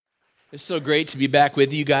It's so great to be back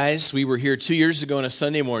with you guys. We were here 2 years ago on a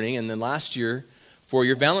Sunday morning, and then last year for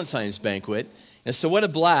your Valentine's banquet. And so what a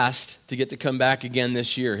blast to get to come back again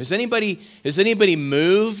this year. Has anybody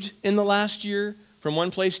moved in the last year from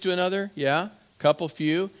one place to another? Yeah, couple,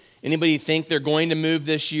 few. Anybody think they're going to move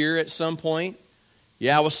this year at some point?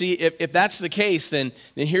 Yeah, well, see, if that's the case, then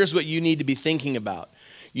here's what you need to be thinking about.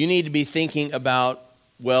 You need to be thinking about,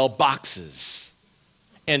 well, boxes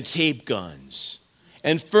and tape guns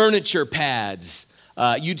and furniture pads,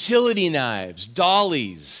 utility knives,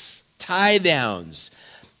 dollies, tie-downs.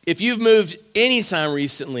 If you've moved anytime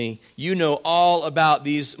recently, you know all about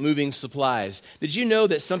these moving supplies. Did you know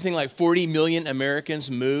that something like 40 million Americans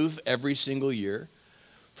move every single year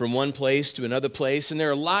from one place to another place? And there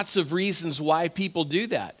are lots of reasons why people do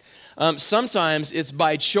that. Sometimes it's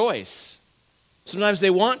by choice. Sometimes they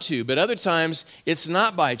want to, but other times it's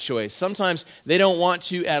not by choice. Sometimes they don't want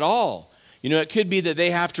to at all. You know, it could be that they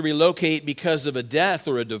have to relocate because of a death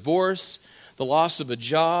or a divorce, the loss of a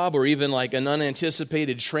job, or even like an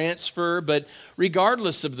unanticipated transfer. But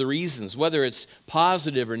regardless of the reasons, whether it's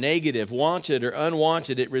positive or negative, wanted or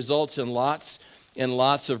unwanted, it results in lots and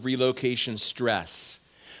lots of relocation stress.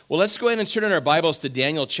 Well, let's go ahead and turn in our Bibles to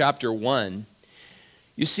Daniel chapter 1.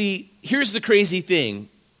 You see, here's the crazy thing.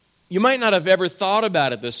 You might not have ever thought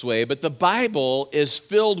about it this way, but the Bible is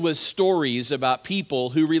filled with stories about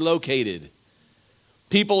people who relocated,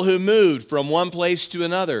 people who moved from one place to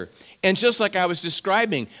another. And just like I was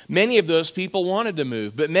describing, many of those people wanted to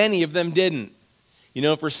move, but many of them didn't. You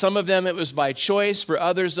know, for some of them it was by choice, for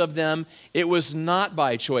others of them it was not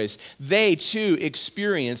by choice. They too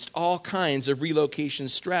experienced all kinds of relocation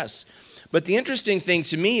stress. But the interesting thing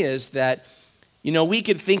to me is that, you know, we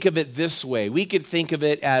could think of it this way. We could think of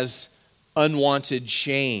it as unwanted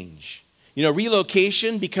change. You know,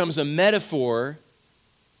 relocation becomes a metaphor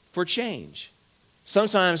for change.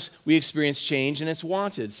 Sometimes we experience change and it's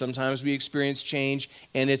wanted. Sometimes we experience change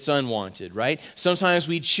and it's unwanted, right? Sometimes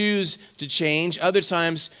we choose to change. Other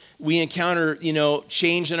times we encounter,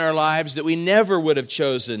 change in our lives that we never would have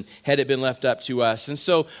chosen had it been left up to us. And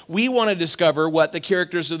so we want to discover what the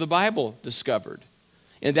characters of the Bible discovered.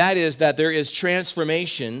 And that is that there is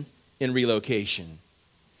transformation in relocation.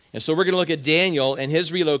 And so we're going to look at Daniel and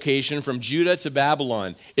his relocation from Judah to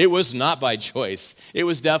Babylon. It was not by choice. It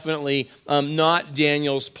was definitely not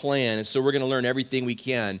Daniel's plan. And so we're going to learn everything we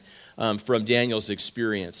can from Daniel's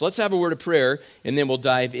experience. Let's have a word of prayer, and then we'll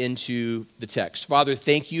dive into the text. Father,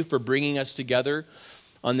 thank you for bringing us together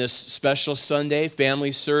on this special Sunday,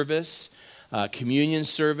 family service, communion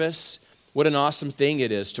service. What an awesome thing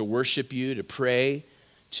it is to worship you, to pray,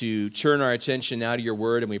 to turn our attention now to your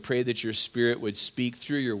word, and we pray that your Spirit would speak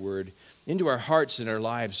through your word into our hearts and our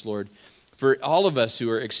lives, Lord. For all of us who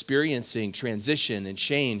are experiencing transition and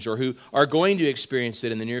change, or who are going to experience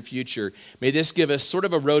it in the near future, may this give us sort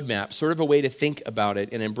of a roadmap, sort of a way to think about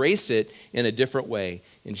it and embrace it in a different way.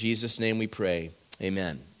 In Jesus' name we pray.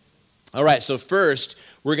 Amen. All right, so first,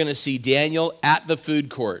 we're going to see Daniel at the food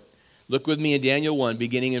court. Look with me in Daniel 1,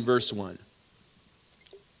 beginning in verse 1.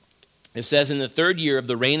 It says, in the 3rd year of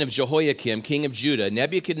the reign of Jehoiakim, king of Judah,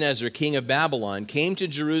 Nebuchadnezzar, king of Babylon, came to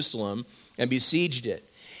Jerusalem and besieged it.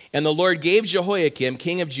 And the Lord gave Jehoiakim,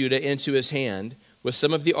 king of Judah, into his hand with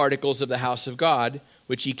some of the articles of the house of God,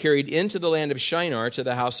 which he carried into the land of Shinar to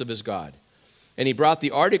the house of his God. And he brought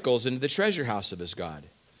the articles into the treasure house of his God.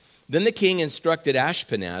 Then the king instructed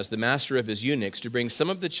Ashpenaz, the master of his eunuchs, to bring some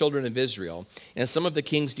of the children of Israel, and some of the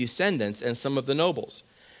king's descendants, and some of the nobles,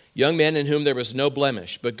 young men in whom there was no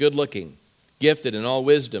blemish, but good-looking, gifted in all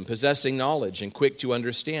wisdom, possessing knowledge, and quick to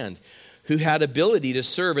understand, who had ability to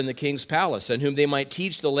serve in the king's palace, and whom they might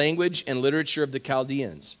teach the language and literature of the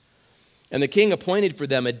Chaldeans. And the king appointed for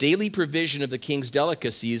them a daily provision of the king's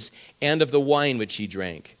delicacies and of the wine which he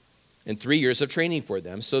drank, and 3 years of training for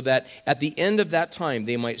them, so that at the end of that time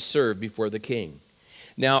they might serve before the king.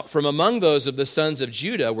 Now, from among those of the sons of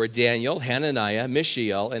Judah were Daniel, Hananiah,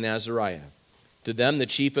 Mishael, and Azariah. To them the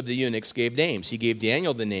chief of the eunuchs gave names. He gave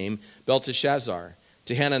Daniel the name Belteshazzar,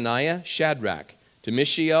 to Hananiah Shadrach, to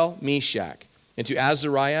Mishael Meshach, and to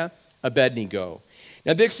Azariah Abednego.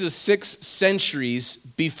 Now this is 6 centuries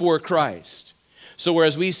before Christ. So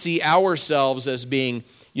whereas we see ourselves as being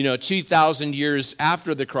 2,000 years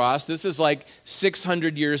after the cross, this is like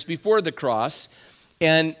 600 years before the cross.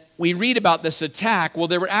 And we read about this attack. Well,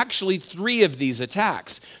 there were actually 3 of these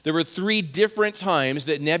attacks. There were 3 different times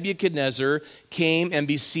that Nebuchadnezzar came and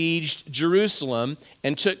besieged Jerusalem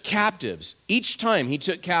and took captives. Each time he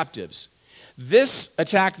took captives. This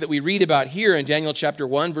attack that we read about here in Daniel chapter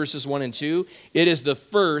 1, verses 1 and 2, it is the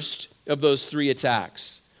first of those 3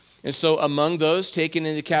 attacks. And so among those taken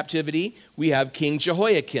into captivity, we have King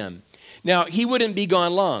Jehoiakim. Now, he wouldn't be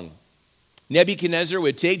gone long. Nebuchadnezzar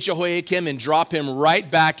would take Jehoiakim and drop him right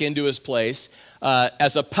back into his place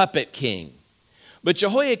as a puppet king. But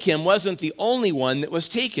Jehoiakim wasn't the only one that was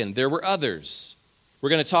taken. There were others. We're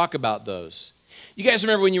going to talk about those. You guys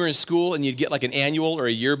remember when you were in school and you'd get like an annual or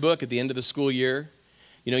a yearbook at the end of the school year?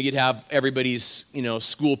 You know, you'd have everybody's,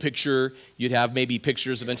 school picture. You'd have maybe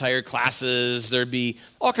pictures of entire classes. There'd be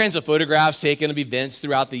all kinds of photographs taken of events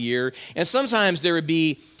throughout the year. And sometimes there would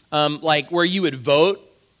be like where you would vote,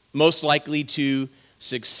 most likely to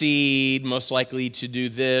succeed, most likely to do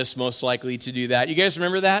this, most likely to do that. You guys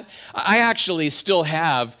remember that? I actually still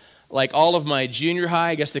have like all of my junior high,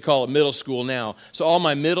 I guess they call it middle school now. So all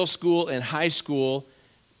my middle school and high school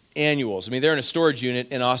annuals. I mean, they're in a storage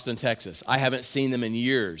unit in Austin, Texas. I haven't seen them in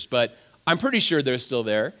years, but I'm pretty sure they're still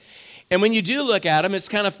there. And when you do look at them, it's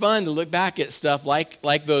kind of fun to look back at stuff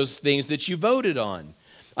like those things that you voted on.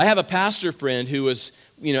 I have a pastor friend who was,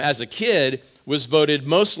 as a kid, was voted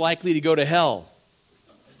most likely to go to hell.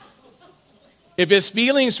 If his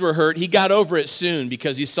feelings were hurt, he got over it soon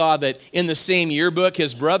because he saw that in the same yearbook,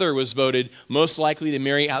 his brother was voted most likely to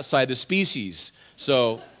marry outside the species.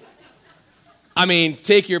 So, I mean,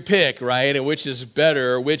 take your pick, right? And which is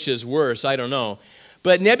better or which is worse, I don't know.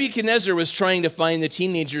 But Nebuchadnezzar was trying to find the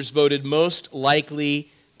teenagers voted most likely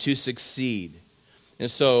to succeed. And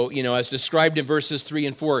so, as described in verses 3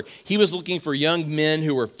 and 4, he was looking for young men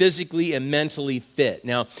who were physically and mentally fit.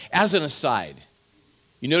 Now, as an aside,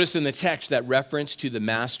 you notice in the text that reference to the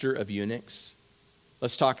master of eunuchs?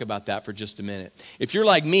 Let's talk about that for just a minute. If you're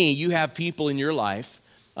like me, you have people in your life.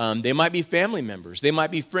 They might be family members. They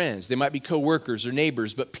might be friends. They might be coworkers or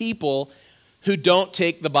neighbors, but people who don't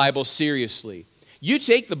take the Bible seriously. You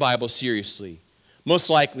take the Bible seriously, most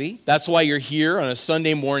likely. That's why you're here on a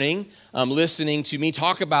Sunday morning listening to me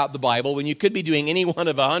talk about the Bible when you could be doing any one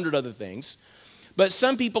of 100 other things. But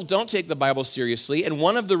some people don't take the Bible seriously, and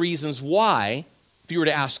one of the reasons why, if you were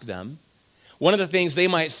to ask them, one of the things they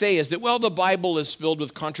might say is that, well, the Bible is filled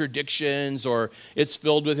with contradictions, or it's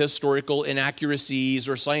filled with historical inaccuracies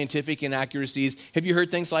or scientific inaccuracies. Have you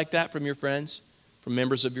heard things like that from your friends, from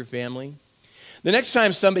members of your family? The next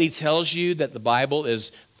time somebody tells you that the Bible is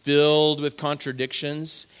filled with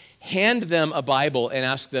contradictions, hand them a Bible and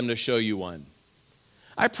ask them to show you one.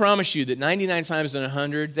 I promise you that 99 times in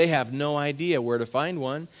 100, they have no idea where to find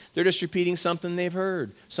one. They're just repeating something they've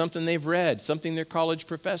heard, something they've read, something their college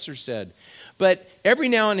professor said. But every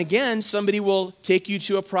now and again, somebody will take you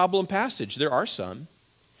to a problem passage. There are some.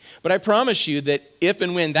 But I promise you that if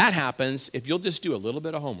and when that happens, if you'll just do a little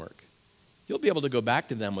bit of homework, you'll be able to go back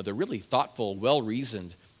to them with a really thoughtful,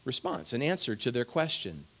 well-reasoned response, an answer to their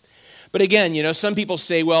question. But again, some people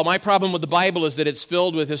say, well, my problem with the Bible is that it's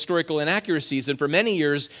filled with historical inaccuracies. And for many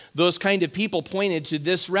years, those kind of people pointed to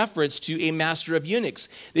this reference to a master of eunuchs.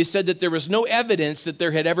 They said that there was no evidence that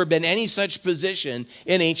there had ever been any such position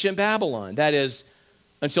in ancient Babylon. That is,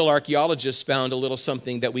 until archaeologists found a little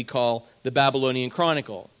something that we call the Babylonian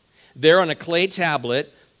Chronicle. There on a clay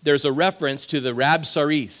tablet, there's a reference to the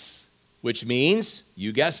Rabsaris, which means,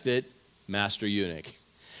 you guessed it, master eunuch.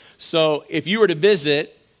 So if you were to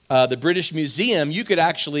visit the British Museum, you could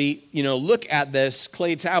actually, look at this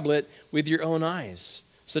clay tablet with your own eyes.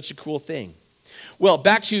 Such a cool thing. Well,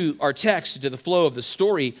 back to our text, to the flow of the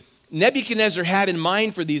story. Nebuchadnezzar had in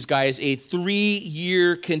mind for these guys a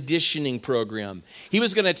 3-year conditioning program. He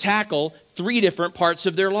was going to tackle 3 different parts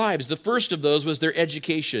of their lives. The first of those was their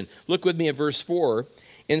education. Look with me at verse 4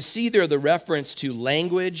 and see there the reference to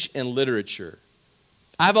language and literature.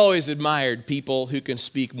 I've always admired people who can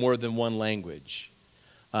speak more than one language.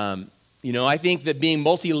 I think that being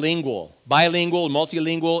bilingual and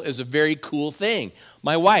multilingual is a very cool thing.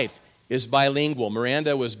 My wife is bilingual.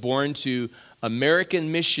 Miranda was born to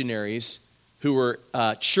American missionaries who were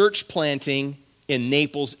church planting in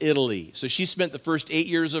Naples, Italy. So she spent the first 8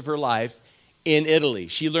 years of her life in Italy.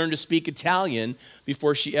 She learned to speak Italian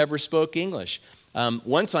before she ever spoke English.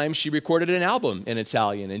 One time she recorded an album in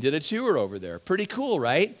Italian and did a tour over there. Pretty cool,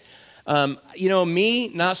 right?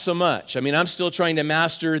 Me, not so much. I'm still trying to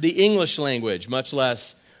master the English language, much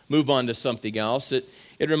less move on to something else. It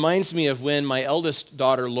reminds me of when my eldest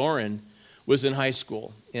daughter, Lauren, was in high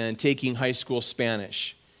school and taking high school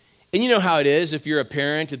Spanish. And you know how it is. If you're a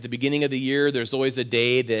parent at the beginning of the year, there's always a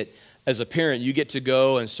day that, as a parent, you get to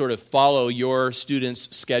go and sort of follow your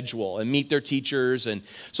students' schedule and meet their teachers. And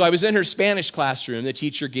so I was in her Spanish classroom. The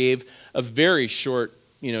teacher gave a very short,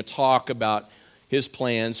 talk about his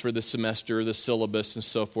plans for the semester, the syllabus, and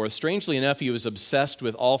so forth. Strangely enough, he was obsessed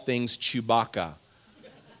with all things Chewbacca.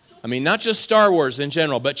 I mean, not just Star Wars in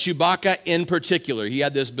general, but Chewbacca in particular. He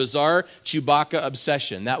had this bizarre Chewbacca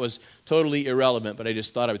obsession. That was totally irrelevant, but I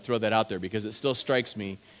just thought I would throw that out there because it still strikes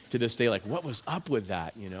me to this day, like, what was up with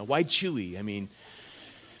that? Why Chewie? I mean,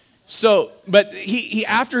 but he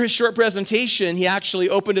after his short presentation, he actually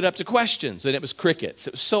opened it up to questions, and it was crickets.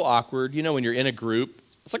 It was so awkward. When you're in a group,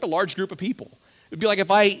 it's like a large group of people. It'd be like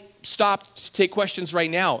if I stopped to take questions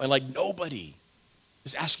right now, and like nobody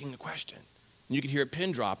is asking a question. And you could hear a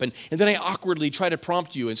pin drop. And then I awkwardly try to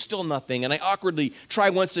prompt you and still nothing. And I awkwardly try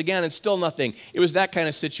once again and still nothing. It was that kind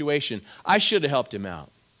of situation. I should have helped him out.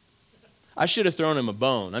 I should have thrown him a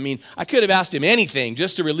bone. I mean, I could have asked him anything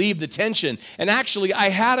just to relieve the tension. And actually, I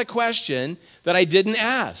had a question that I didn't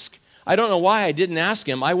ask. I don't know why I didn't ask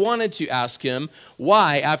him. I wanted to ask him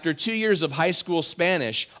why, after 2 years of high school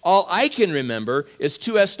Spanish, all I can remember is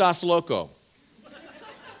 "tú estás loco."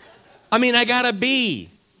 I mean, I got a B.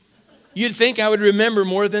 You'd think I would remember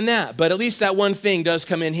more than that, but at least that one thing does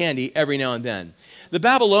come in handy every now and then. The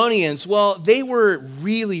Babylonians, well, they were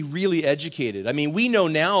really, really educated. I mean, we know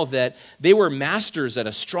now that they were masters at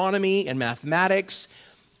astronomy and mathematics,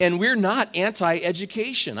 and we're not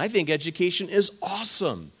anti-education. I think education is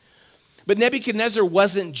awesome. But Nebuchadnezzar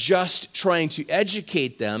wasn't just trying to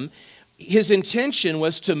educate them. His intention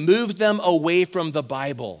was to move them away from the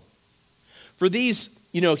Bible. For these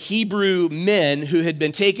Hebrew men who had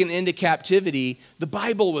been taken into captivity, the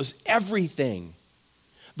Bible was everything.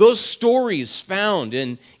 Those stories found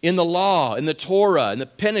in the law, in the Torah, in the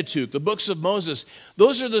Pentateuch, the books of Moses,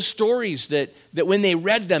 those are the stories that when they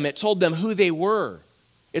read them, it told them who they were.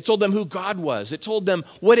 It told them who God was. It told them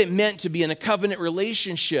what it meant to be in a covenant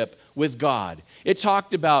relationship with God. It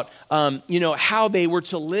talked about, how they were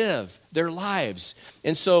to live their lives.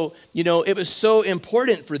 And so, it was so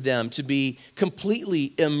important for them to be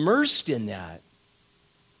completely immersed in that.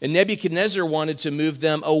 And Nebuchadnezzar wanted to move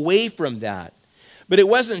them away from that. But it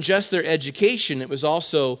wasn't just their education, it was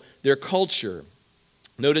also their culture.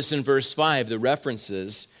 Notice in verse 5 the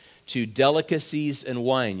references to delicacies and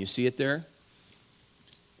wine. You see it there?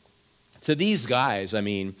 To these guys, I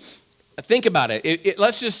mean, think about it.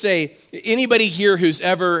 Let's just say anybody here who's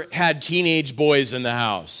ever had teenage boys in the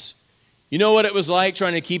house, you know what it was like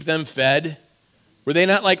trying to keep them fed? Were they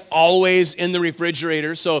not like always in the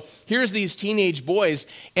refrigerator? So here's these teenage boys,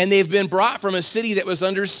 and they've been brought from a city that was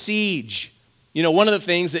under siege. One of the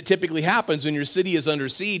things that typically happens when your city is under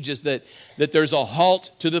siege is that there's a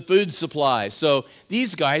halt to the food supply. So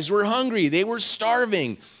these guys were hungry. They were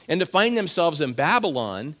starving. And to find themselves in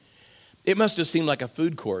Babylon, it must have seemed like a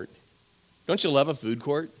food court. Don't you love a food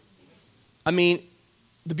court? I mean,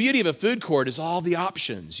 the beauty of a food court is all the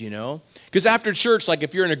options, Because after church, like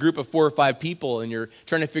if you're in a group of 4 or 5 people and you're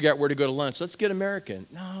trying to figure out where to go to lunch, let's get American.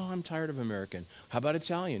 No, I'm tired of American. How about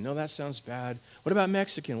Italian? No, that sounds bad. What about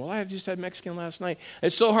Mexican? Well, I just had Mexican last night.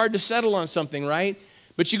 It's so hard to settle on something, right?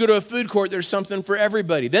 But you go to a food court, there's something for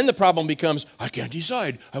everybody. Then the problem becomes, I can't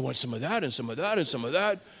decide. I want some of that and some of that and some of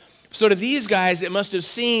that. So to these guys, it must have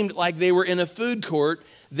seemed like they were in a food court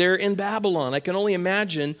there in Babylon. I can only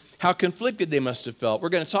imagine how conflicted they must have felt. We're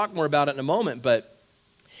going to talk more about it in a moment, but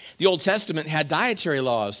the Old Testament had dietary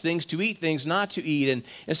laws, things to eat, things not to eat,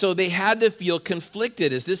 and so they had to feel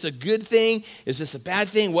conflicted. Is this a good thing? Is this a bad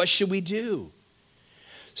thing? What should we do?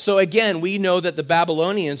 So again, we know that the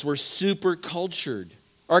Babylonians were super cultured.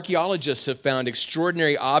 Archaeologists have found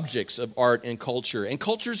extraordinary objects of art and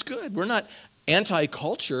culture's good. We're not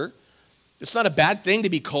anti-culture. It's not a bad thing to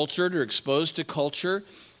be cultured or exposed to culture.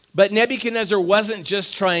 But Nebuchadnezzar wasn't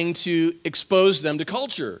just trying to expose them to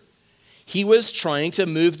culture. He was trying to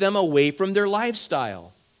move them away from their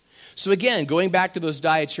lifestyle. So again, going back to those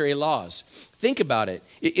dietary laws, think about it.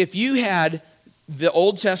 If you had the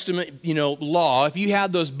Old Testament, law, if you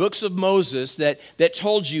had those books of Moses that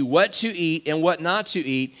told you what to eat and what not to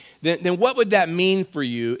eat, then what would that mean for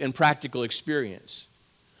you in practical experience?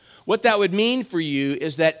 What that would mean for you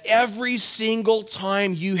is that every single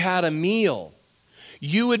time you had a meal,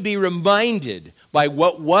 you would be reminded by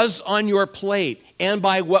what was on your plate and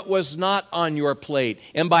by what was not on your plate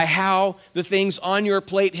and by how the things on your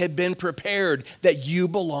plate had been prepared that you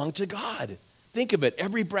belong to God. Think of it,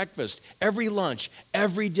 every breakfast, every lunch,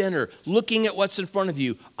 every dinner, looking at what's in front of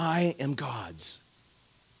you, I am God's.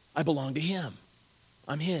 I belong to Him.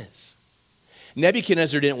 I'm His.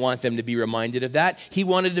 Nebuchadnezzar didn't want them to be reminded of that. He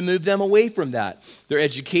wanted to move them away from that. Their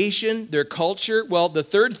education, their culture. Well, the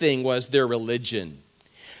third thing was their religion.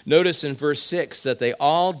 Notice in verse 6 that they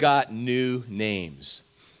all got new names.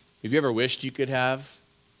 Have you ever wished you could have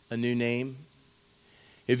a new name?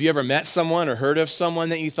 Have you ever met someone or heard of someone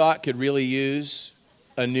that you thought could really use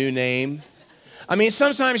a new name? I mean,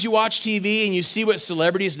 sometimes you watch TV and you see what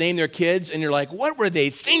celebrities name their kids and you're like, what were they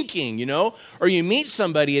thinking, you know? Or you meet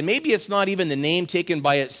somebody and maybe it's not even the name taken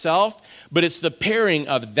by itself, but it's the pairing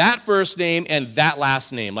of that first name and that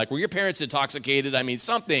last name. Like, were your parents intoxicated? I mean,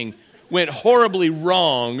 something went horribly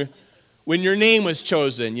wrong when your name was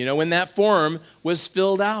chosen, you know, when that form was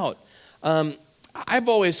filled out. I've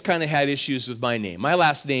always kind of had issues with my name. My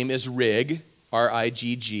last name is Rigg,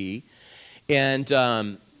 R-I-G-G. And,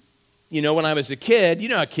 you know, when I was a kid, you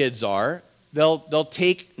know how kids are. They'll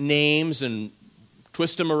take names and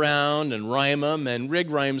twist them around and rhyme them, and Rigg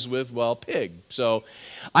rhymes with, well, pig. So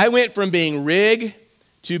I went from being Rigg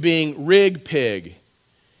to being Rig Pig.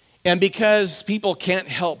 And because people can't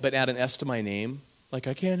help but add an S to my name, like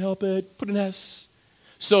I can't help it, put an S.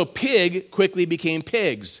 So pig quickly became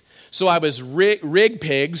pigs. So I was Rig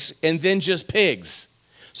Pigs and then just pigs.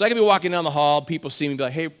 So I could be walking down the hall, people see me and be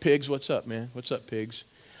like, hey, pigs, what's up, man? What's up, pigs?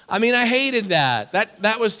 I mean, I hated that.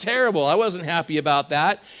 That was terrible. I wasn't happy about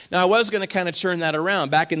that. Now, I was going to kind of turn that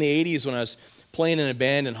around. Back in the 80s when I was playing in a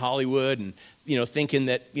band in Hollywood and, you know, thinking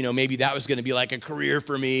that, you know, maybe that was going to be like a career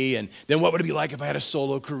for me. And then what would it be like if I had a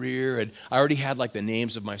solo career? And I already had like the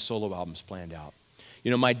names of my solo albums planned out.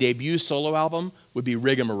 You know, my debut solo album would be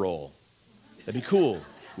Riggamarole. That'd be cool,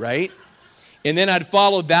 right? And then I'd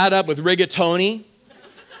follow that up with Rigatoni.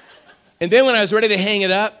 And then when I was ready to hang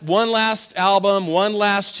it up, one last album, one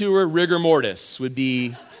last tour, Rigor Mortis would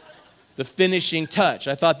be the finishing touch.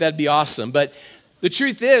 I thought that'd be awesome. But the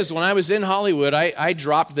truth is, when I was in Hollywood, I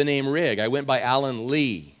dropped the name Rigg. I went by Alan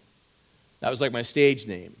Lee. That was like my stage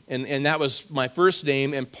name. And that was my first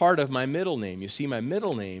name and part of my middle name. You see, my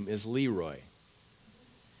middle name is Leroy.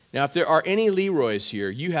 Now, if there are any Leroys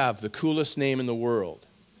here, you have the coolest name in the world.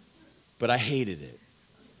 But I hated it.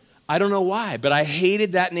 I don't know why, but I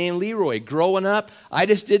hated that name Leroy. Growing up, I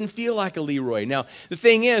just didn't feel like a Leroy. Now, the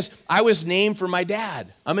thing is, I was named for my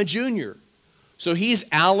dad. I'm a junior. So he's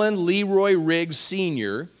Alan Leroy Rigg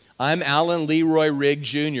Sr. I'm Alan Leroy Rigg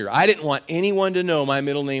Jr. I didn't want anyone to know my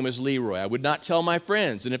middle name was Leroy. I would not tell my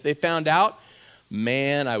friends. And if they found out,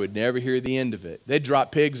 man, I would never hear the end of it. They'd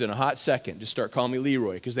drop pigs in a hot second, just start calling me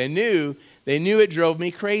Leroy, because they knew it drove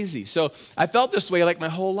me crazy. So I felt this way like my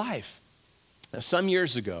whole life. Now, some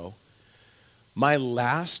years ago, my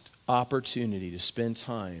last opportunity to spend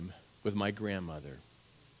time with my grandmother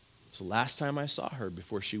was the last time I saw her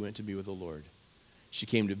before she went to be with the Lord. She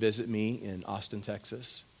came to visit me in Austin,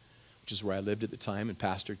 Texas, which is where I lived at the time and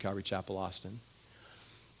pastored Calvary Chapel, Austin.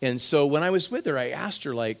 And so when I was with her, I asked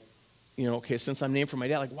her, like, you know, okay, since I'm named for my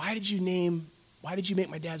dad, like, why did you make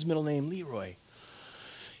my dad's middle name Leroy?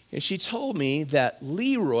 And she told me that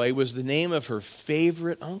Leroy was the name of her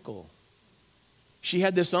favorite uncle. She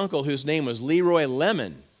had this uncle whose name was Leroy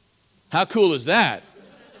Lemon. How cool is that?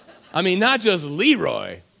 I mean, not just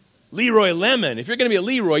Leroy Lemon. If you're going to be a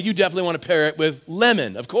Leroy, you definitely want to pair it with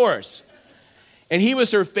Lemon, of course. And he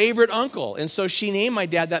was her favorite uncle. And so she named my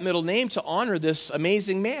dad that middle name to honor this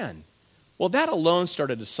amazing man. Well, that alone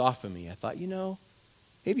started to soften me. I thought, you know,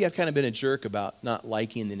 maybe I've kind of been a jerk about not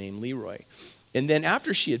liking the name Leroy. And then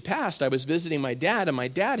after she had passed, I was visiting my dad, and my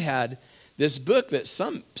dad had this book that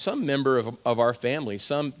some member of our family,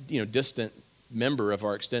 some distant member of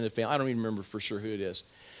our extended family, I don't even remember for sure who it is,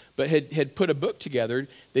 but had put a book together.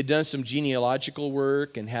 They'd done some genealogical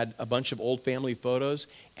work and had a bunch of old family photos,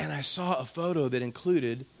 and I saw a photo that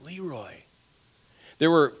included Leroy. There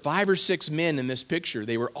were 5 or 6 men in this picture.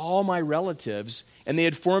 They were all my relatives, and they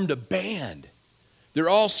had formed a band. They're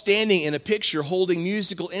all standing in a picture holding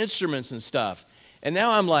musical instruments and stuff. And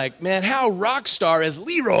now I'm like, man, how rock star is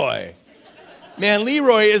Leroy? Man,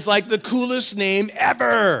 Leroy is like the coolest name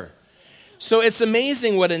ever. So it's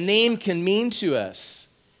amazing what a name can mean to us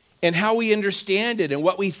and how we understand it and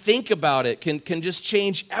what we think about it can just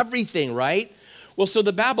change everything, right? Well, so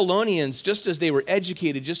the Babylonians, just as they were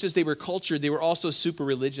educated, just as they were cultured, they were also super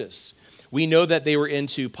religious. We know that they were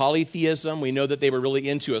into polytheism. We know that they were really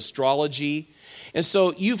into astrology. And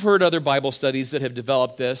so you've heard other Bible studies that have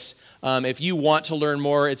developed this. If you want to learn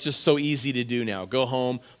more, it's just so easy to do now. Go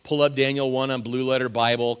home, pull up Daniel 1 on Blue Letter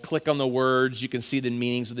Bible, click on the words. You can see the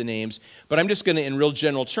meanings of the names. But I'm just going to, in real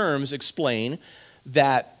general terms, explain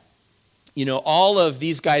that, all of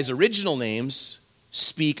these guys' original names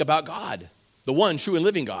speak about God, the one true and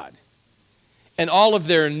living God. And all of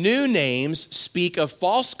their new names speak of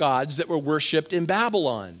false gods that were worshipped in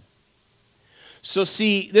Babylon. So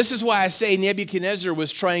see, this is why I say Nebuchadnezzar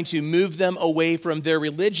was trying to move them away from their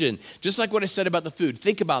religion. Just like what I said about the food.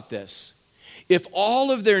 Think about this. If all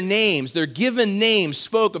of their names, their given names,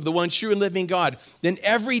 spoke of the one true and living God, then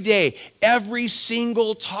every day, every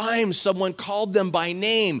single time someone called them by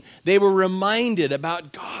name, they were reminded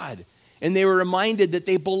about God And they were reminded that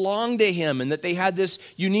they belonged to him and that they had this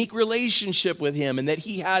unique relationship with him and that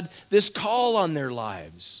he had this call on their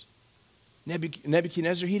lives.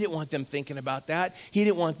 Nebuchadnezzar, he didn't want them thinking about that. He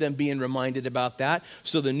didn't want them being reminded about that.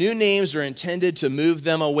 So the new names are intended to move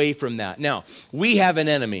them away from that. Now, we have an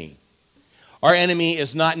enemy. Our enemy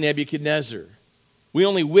is not Nebuchadnezzar. We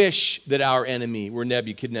only wish that our enemy were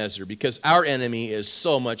Nebuchadnezzar because our enemy is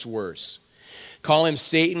so much worse. Call him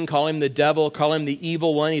Satan, call him the devil, call him the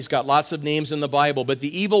evil one. He's got lots of names in the Bible. But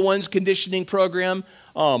the evil one's conditioning program,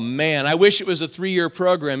 oh man, I wish it was a 3-year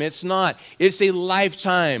program. It's not. It's a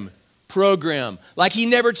lifetime program. Like he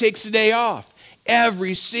never takes a day off.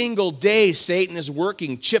 Every single day, Satan is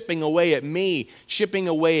working, chipping away at me, chipping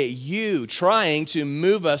away at you, trying to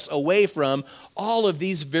move us away from all of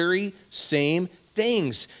these very same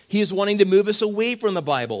things. He is wanting to move us away from the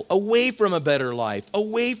Bible, away from a better life,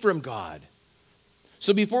 away from God.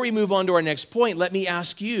 So before we move on to our next point, let me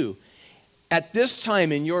ask you, at this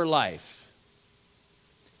time in your life,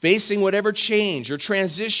 facing whatever change or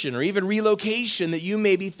transition or even relocation that you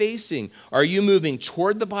may be facing, are you moving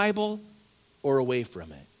toward the Bible or away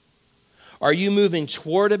from it? Are you moving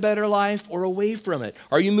toward a better life or away from it?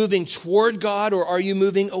 Are you moving toward God or are you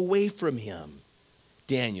moving away from him?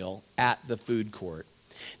 Daniel at the food court.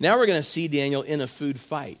 Now we're going to see Daniel in a food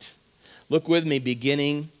fight. Look with me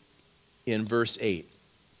beginning in verse 8.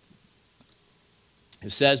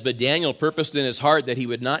 It says, "But Daniel purposed in his heart that he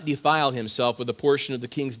would not defile himself with a portion of the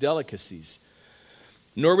king's delicacies,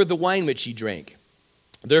 nor with the wine which he drank.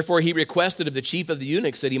 Therefore he requested of the chief of the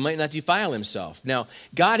eunuchs that he might not defile himself." Now,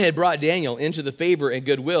 God had brought Daniel into the favor and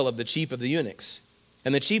goodwill of the chief of the eunuchs.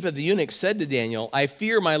 And the chief of the eunuchs said to Daniel, "I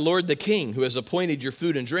fear my lord the king, who has appointed your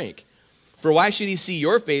food and drink. For why should he see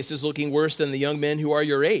your faces looking worse than the young men who are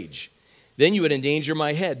your age? Then you would endanger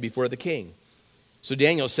my head before the king." So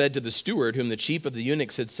Daniel said to the steward, whom the chief of the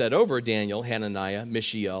eunuchs had set over Daniel, Hananiah,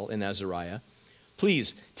 Mishael, and Azariah,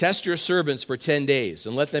 "Please test your servants for 10 days,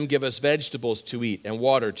 and let them give us vegetables to eat and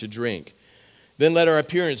water to drink. Then let our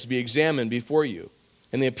appearance be examined before you,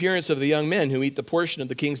 and the appearance of the young men who eat the portion of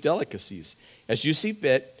the king's delicacies. As you see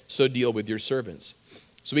fit, so deal with your servants."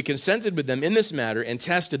 So we consented with them in this matter and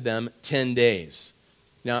tested them 10 days.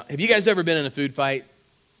 Now, have you guys ever been in a food fight?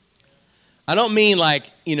 I don't mean like,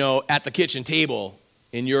 at the kitchen table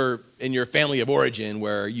in your family of origin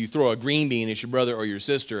where you throw a green bean at your brother or your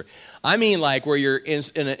sister. I mean like where you're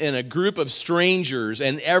in a group of strangers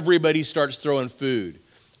and everybody starts throwing food.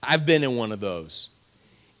 I've been in one of those.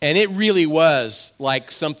 And it really was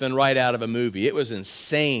like something right out of a movie. It was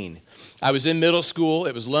insane. I was in middle school.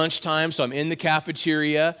 It was lunchtime, so I'm in the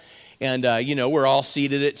cafeteria. And, we're all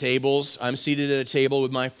seated at tables. I'm seated at a table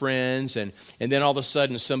with my friends. And then all of a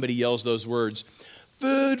sudden, somebody yells those words,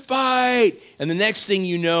 "Food fight!" And the next thing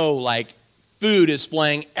you know, food is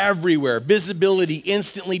flying everywhere. Visibility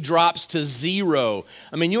instantly drops to 0.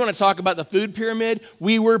 I mean, you want to talk about the food pyramid?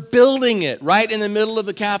 We were building it right in the middle of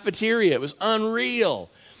the cafeteria. It was unreal.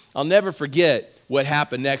 I'll never forget what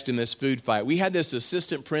happened next in this food fight. We had this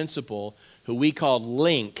assistant principal who we called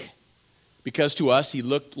Link, because to us, he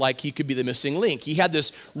looked like he could be the missing link. He had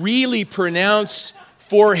this really pronounced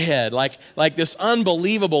forehead, like this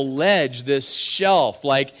unbelievable ledge, this shelf,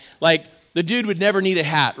 like the dude would never need a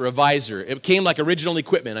hat or a visor. It came like original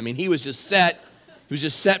equipment. I mean, he was just set. He was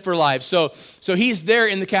just set for life. So he's there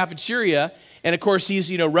in the cafeteria, and of course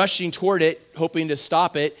he's rushing toward it, hoping to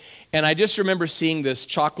stop it. And I just remember seeing this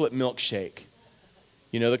chocolate milkshake.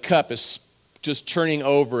 The cup is just turning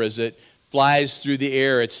over as it flies through the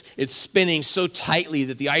air. It's spinning so tightly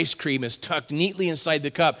that the ice cream is tucked neatly inside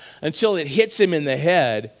the cup until it hits him in the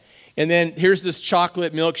head. And then here's this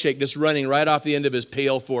chocolate milkshake just running right off the end of his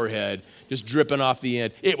pale forehead, just dripping off the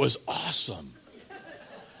end. It was awesome.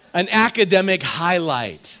 An academic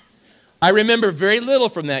highlight. I remember very little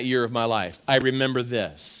from that year of my life. I remember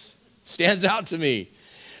this. Stands out to me.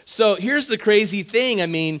 So here's the crazy thing. I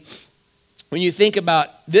mean, when you think about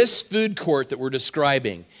this food court that we're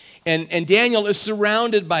describing, and Daniel is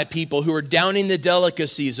surrounded by people who are downing the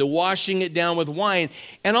delicacies and washing it down with wine,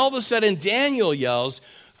 and all of a sudden Daniel yells,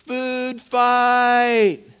 "Food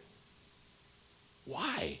fight!"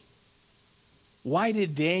 Why? Why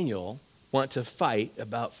did Daniel want to fight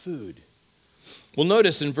about food? Well,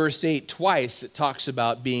 notice in verse 8 twice it talks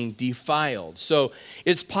about being defiled. So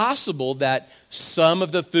it's possible that some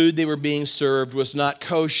of the food they were being served was not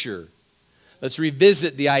kosher. Let's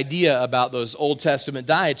revisit the idea about those Old Testament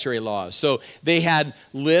dietary laws. So they had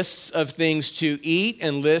lists of things to eat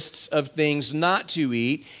and lists of things not to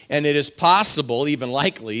eat. And it is possible, even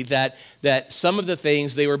likely, that some of the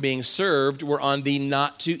things they were being served were on the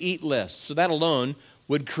not to eat list. So that alone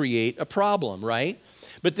would create a problem, right?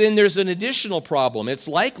 But then there's an additional problem. It's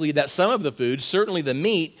likely that some of the food, certainly the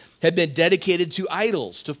meat, had been dedicated to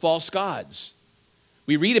idols, to false gods.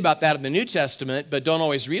 We read about that in the New Testament, but don't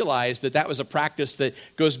always realize that that was a practice that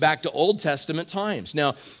goes back to Old Testament times.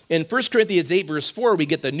 Now, in 1 Corinthians 8, verse 4, we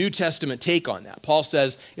get the New Testament take on that. Paul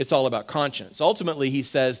says it's all about conscience. Ultimately, he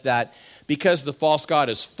says that because the false god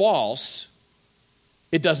is false,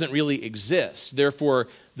 it doesn't really exist. Therefore,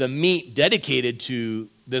 the meat dedicated to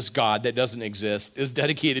this god that doesn't exist is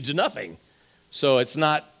dedicated to nothing. So it's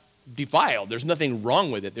not defiled. There's nothing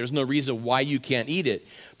wrong with it. There's no reason why you can't eat it.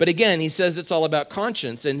 But again, he says it's all about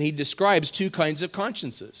conscience, and he describes two kinds of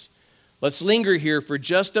consciences. Let's linger here for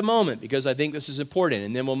just a moment because I think this is important,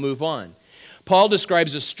 and then we'll move on. Paul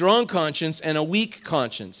describes a strong conscience and a weak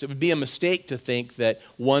conscience. It would be a mistake to think that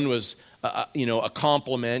one was a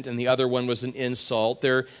compliment and the other one was an insult.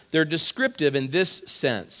 They're descriptive in this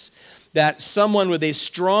sense, that someone with a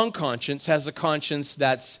strong conscience has a conscience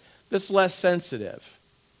that's less sensitive.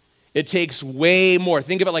 It takes way more.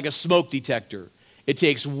 Think of it like a smoke detector. It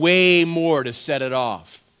takes way more to set it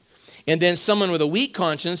off. And then someone with a weak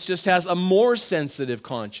conscience just has a more sensitive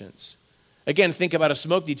conscience. Again, think about a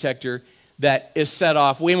smoke detector that is set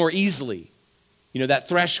off way more easily. That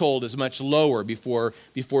threshold is much lower before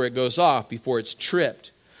it goes off, before it's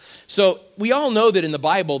tripped. So we all know that in the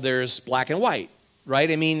Bible there's black and white.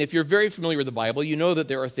 Right? I mean, if you're very familiar with the Bible, you know that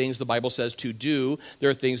there are things the Bible says to do.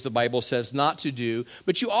 There are things the Bible says not to do.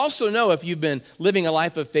 But you also know, if you've been living a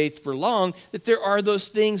life of faith for long, that there are those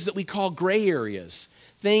things that we call gray areas.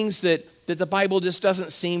 Things that the Bible just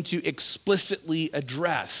doesn't seem to explicitly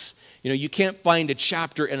address. You can't find a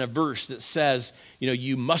chapter and a verse that says,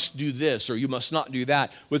 you must do this or you must not do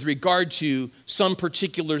that with regard to some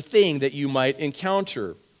particular thing that you might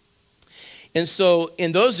encounter. And so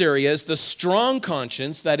in those areas, the strong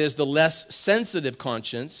conscience, that is the less sensitive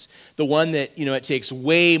conscience, the one that, it takes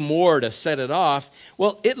way more to set it off,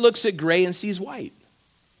 well, it looks at gray and sees white.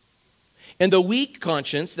 And the weak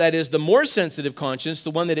conscience, that is the more sensitive conscience,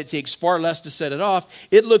 the one that it takes far less to set it off,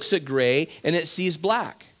 it looks at gray and it sees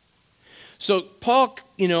black. So Paul,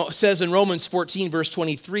 says in Romans 14, verse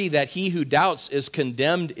 23, that he who doubts is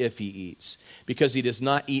condemned if he eats, because he does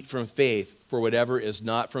not eat from faith, for whatever is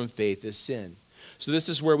not from faith is sin. So this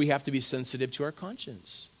is where we have to be sensitive to our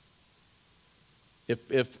conscience.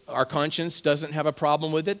 If our conscience doesn't have a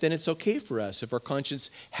problem with it, then it's okay for us. If our conscience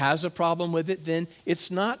has a problem with it, then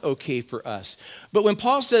it's not okay for us. But when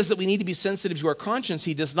Paul says that we need to be sensitive to our conscience,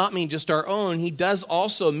 he does not mean just our own. He does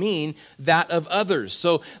also mean that of others.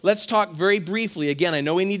 So let's talk very briefly. Again, I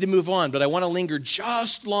know we need to move on, but I want to linger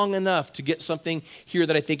just long enough to get something here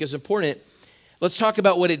that I think is important. Let's talk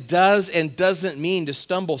about what it does and doesn't mean to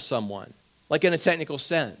stumble someone, like in a technical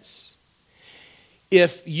sense.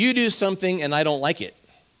 If you do something and I don't like it,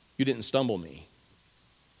 you didn't stumble me.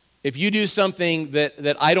 If you do something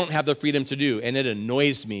that I don't have the freedom to do and it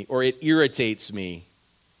annoys me or it irritates me,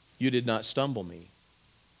 you did not stumble me.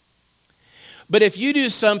 But if you do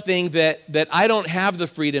something that I don't have the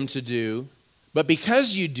freedom to do, but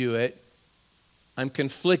because you do it, I'm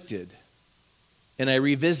conflicted and I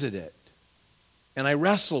revisit it. And I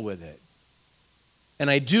wrestle with it. And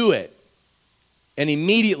I do it. And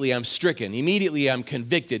immediately I'm stricken. Immediately I'm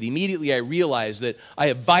convicted. Immediately I realize that I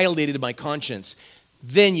have violated my conscience.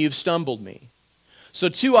 Then you've stumbled me. So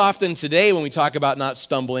too often today when we talk about not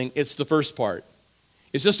stumbling, it's the first part.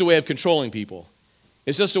 It's just a way of controlling people.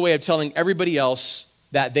 It's just a way of telling everybody else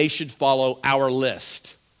that they should follow our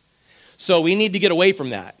list. So we need to get away from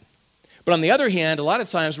that. But on the other hand, a lot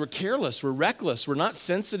of times we're careless, we're reckless, we're not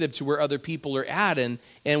sensitive to where other people are at, and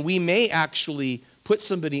we may actually put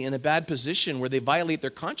somebody in a bad position where they violate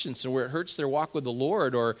their conscience and where it hurts their walk with the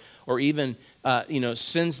Lord, or even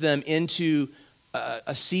sends them into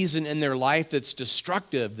a season in their life that's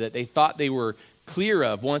destructive, that they thought they were clear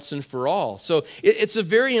of once and for all. So it's a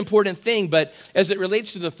very important thing, but as it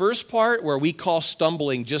relates to the first part where we call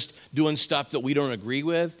stumbling just doing stuff that we don't agree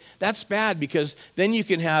with, that's bad, because then you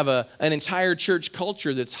can have an entire church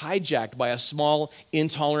culture that's hijacked by a small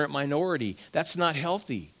intolerant minority. That's not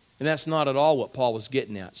healthy, and that's not at all what Paul was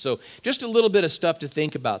getting at. So just a little bit of stuff to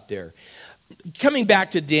think about there. Coming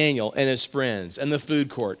back to Daniel and his friends and the food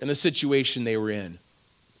court and the situation they were in.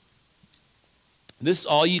 This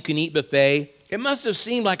all-you-can-eat buffet, it must have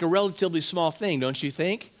seemed like a relatively small thing, don't you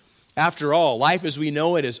think? After all, life as we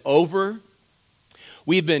know it is over.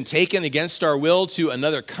 We've been taken against our will to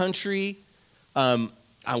another country.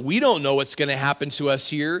 We don't know what's going to happen to us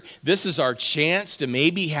here. This is our chance to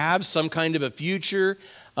maybe have some kind of a future.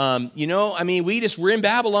 We're in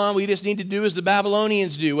Babylon. We just need to do as the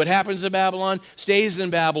Babylonians do. What happens in Babylon stays in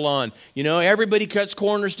Babylon. Everybody cuts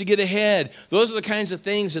corners to get ahead. Those are the kinds of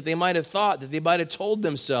things that they might have thought, that they might have told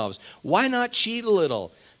themselves. Why not cheat a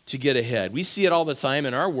little to get ahead? We see it all the time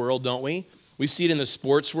in our world, don't we? We see it in the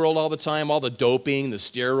sports world all the time, all the doping, the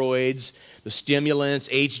steroids, the stimulants,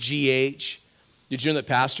 HGH. Did you know that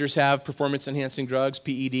pastors have performance-enhancing drugs,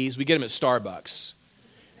 PEDs? We get them at Starbucks.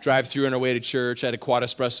 Drive through on our way to church. I had a quad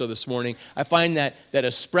espresso this morning. I find that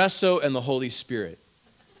espresso and the Holy Spirit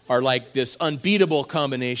are like this unbeatable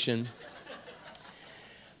combination.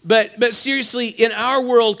 But seriously, in our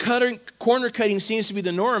world, corner cutting seems to be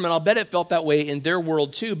the norm, and I'll bet it felt that way in their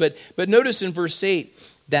world too. But notice in verse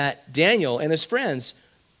 8 that Daniel and his friends,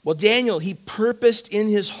 Daniel, he purposed in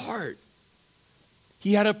his heart.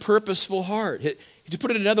 He had a purposeful heart. To put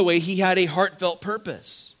it another way, he had a heartfelt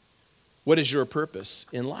purpose. What is your purpose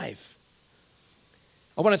in life?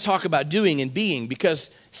 I want to talk about doing and being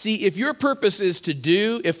because, see, if your purpose is to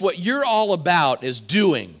do, if what you're all about is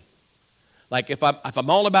doing, like if I'm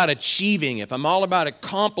all about achieving, if I'm all about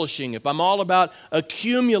accomplishing, if I'm all about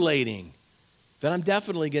accumulating, then I'm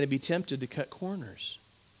definitely going to be tempted to cut corners.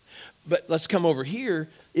 But let's come over here.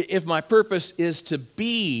 If my purpose is to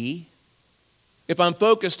be, if I'm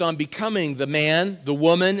focused on becoming the man, the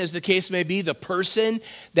woman, as the case may be, the person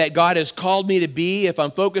that God has called me to be, if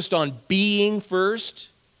I'm focused on being first,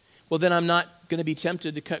 well, then I'm not going to be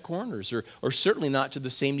tempted to cut corners, or certainly not to the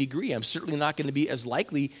same degree. I'm certainly not going to be as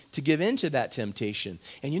likely to give in to that temptation.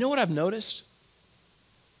 And you know what I've noticed?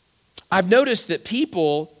 I've noticed that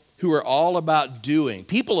people who are all about doing,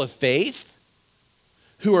 people of faith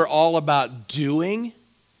who are all about doing,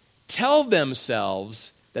 tell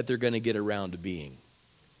themselves that they're going to get around to being.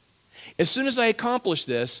 As soon as I accomplish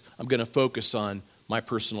this, I'm going to focus on my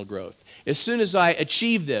personal growth. As soon as I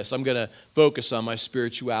achieve this, I'm going to focus on my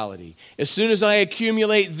spirituality. As soon as I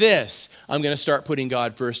accumulate this, I'm going to start putting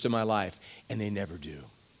God first in my life. And they never do.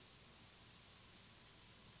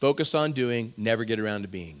 Focus on doing, never get around to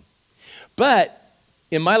being. But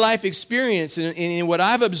in my life experience and in what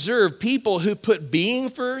I've observed, people who put being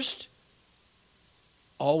first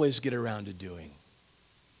always get around to doing.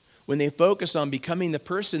 When they focus on becoming the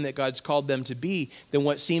person that God's called them to be, then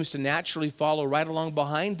what seems to naturally follow right along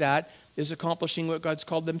behind that is accomplishing what God's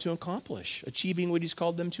called them to accomplish, achieving what He's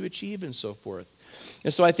called them to achieve, and so forth.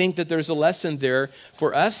 And so I think that there's a lesson there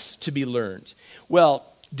for us to be learned. Well,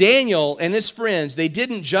 Daniel and his friends, they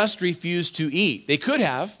didn't just refuse to eat. They could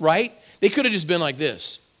have, right? They could have just been like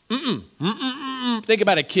this. Think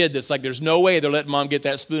about a kid that's like, there's no way they're letting mom get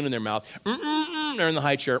that spoon in their mouth. They're in the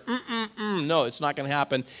high chair. No, it's not going to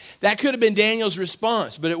happen. That could have been Daniel's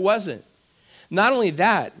response, but it wasn't. Not only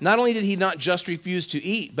that, not only did he not just refuse to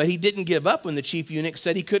eat, but he didn't give up when the chief eunuch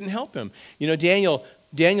said he couldn't help him. Daniel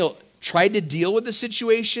tried to deal with the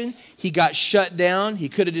situation. He got shut down. He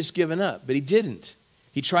could have just given up, but he didn't.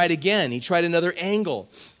 He tried again. He tried another angle.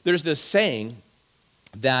 There's this saying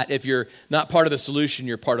that if you're not part of the solution,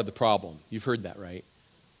 you're part of the problem. You've heard that, right?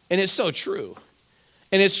 And it's so true.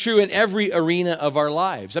 And it's true in every arena of our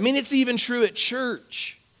lives. I mean, it's even true at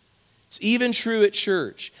church. It's even true at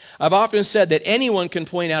church. I've often said that anyone can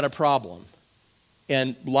point out a problem.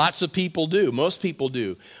 And lots of people do. Most people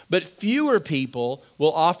do. But fewer people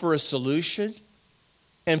will offer a solution.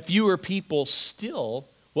 And fewer people still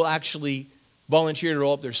will actually volunteer to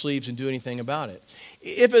roll up their sleeves and do anything about it.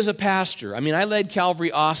 If as a pastor, I led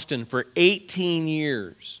Calvary Austin for 18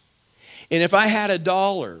 years. And if I had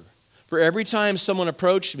 $1 for every time someone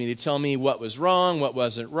approached me to tell me what was wrong, what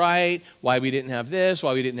wasn't right, why we didn't have this,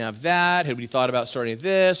 why we didn't have that, had we thought about starting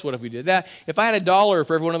this, what if we did that? If I had $1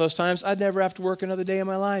 for every one of those times, I'd never have to work another day in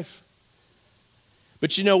my life.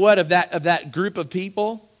 But you know what? Of that group of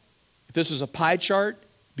people, if this was a pie chart,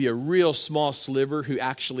 it'd be a real small sliver who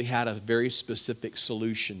actually had a very specific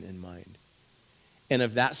solution in mind. And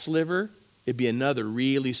of that sliver, it'd be another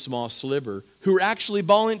really small sliver who were actually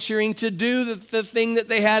volunteering to do the thing that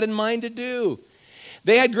they had in mind to do.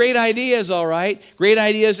 They had great ideas, all right. Great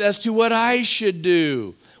ideas as to what I should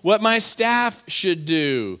do, what my staff should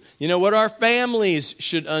do, what our families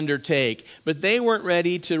should undertake. But they weren't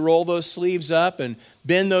ready to roll those sleeves up and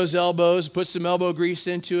bend those elbows, put some elbow grease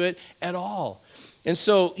into it at all. And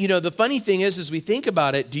so, the funny thing is, as we think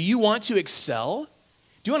about it, do you want to excel?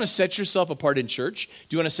 Do you want to set yourself apart in church?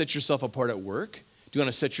 Do you want to set yourself apart at work? Do you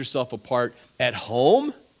want to set yourself apart at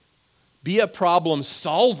home? Be a problem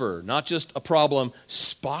solver, not just a problem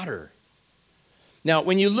spotter. Now,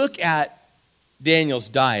 when you look at Daniel's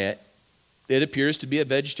diet, it appears to be a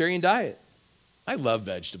vegetarian diet. I love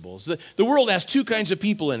vegetables. The world has two kinds of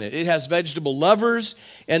people in it. It has vegetable lovers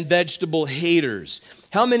and vegetable haters.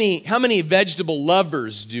 How many vegetable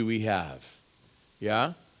lovers do we have?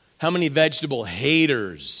 Yeah? How many vegetable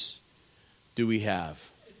haters do we have?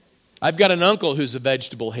 I've got an uncle who's a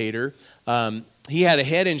vegetable hater. He had a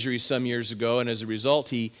head injury some years ago, and as a result,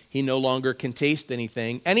 he no longer can taste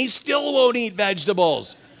anything, and he still won't eat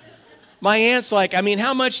vegetables. My aunt's like,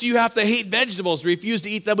 how much do you have to hate vegetables to refuse to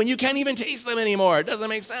eat them when you can't even taste them anymore? It doesn't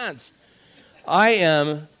make sense. I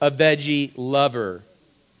am a veggie lover.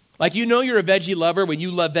 Like, you're a veggie lover when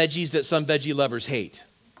you love veggies that some veggie lovers hate.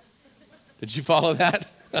 Did you follow that?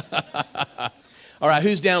 All right,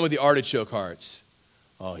 who's down with the artichoke hearts?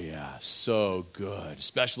 Oh, yeah, so good,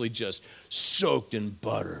 especially just soaked in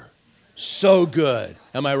butter. So good.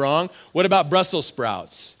 Am I wrong? What about Brussels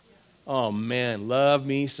sprouts? Oh, man, love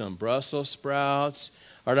me some Brussels sprouts.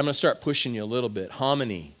 All right, I'm going to start pushing you a little bit.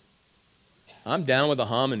 Hominy. I'm down with a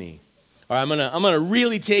hominy. All right, I'm going to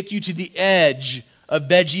really take you to the edge of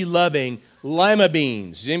veggie loving. Lima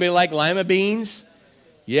beans. Does anybody like lima beans?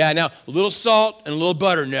 Yeah, now, a little salt and a little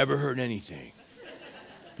butter never hurt anything.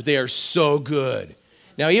 But they are so good.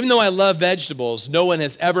 Now, even though I love vegetables, no one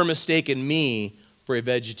has ever mistaken me for a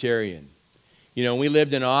vegetarian. When we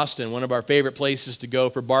lived in Austin, one of our favorite places to go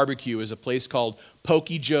for barbecue is a place called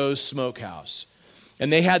Pokey Joe's Smokehouse.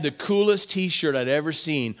 And they had the coolest t-shirt I'd ever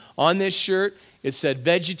seen. On this shirt, it said,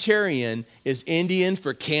 "Vegetarian is Indian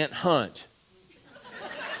for can't hunt."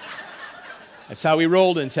 That's how we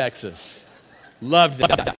rolled in Texas. Loved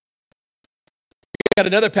that. We got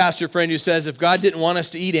another pastor friend who says if God didn't want us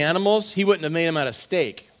to eat animals, he wouldn't have made them out of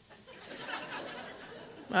steak.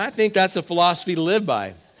 I think that's a philosophy to live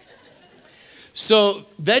by. So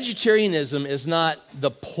vegetarianism is not the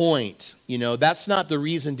point. That's not the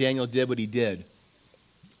reason Daniel did what he did.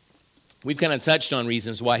 We've kind of touched on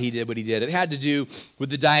reasons why he did what he did. It had to do with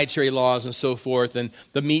the dietary laws and so forth and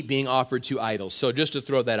the meat being offered to idols. So just to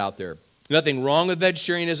throw that out there. Nothing wrong with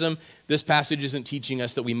vegetarianism. This passage isn't teaching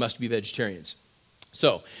us that we must be vegetarians.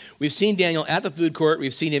 So we've seen Daniel at the food court.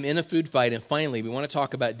 We've seen him in a food fight. And finally, we want to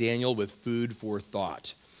talk about Daniel with food for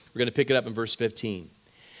thought. We're going to pick it up in verse 15.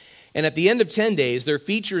 And at the end of 10 days, their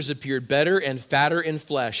features appeared better and fatter in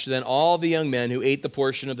flesh than all the young men who ate the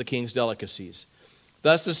portion of the king's delicacies.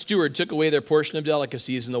 Thus the steward took away their portion of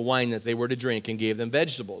delicacies and the wine that they were to drink and gave them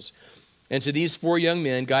vegetables. And to these 4 young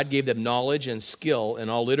men, God gave them knowledge and skill in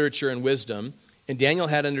all literature and wisdom. And Daniel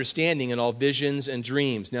had understanding in all visions and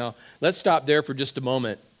dreams. Now, let's stop there for just a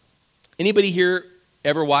moment. Anybody here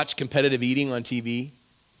ever watch competitive eating on TV?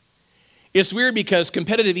 It's weird because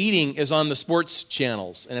competitive eating is on the sports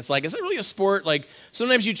channels. And it's like, is that really a sport? Like,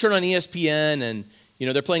 sometimes you turn on ESPN and,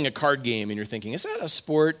 they're playing a card game and you're thinking, is that a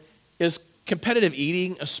sport? Is competitive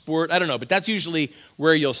eating a sport? I don't know, but that's usually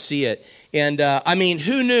where you'll see it. And,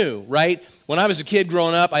 who knew, right? When I was a kid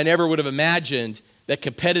growing up, I never would have imagined that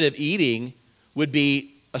competitive eating would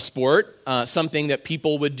be a sport, something that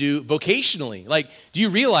people would do vocationally. Like, do you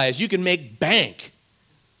realize you can make bank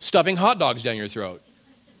stuffing hot dogs down your throat?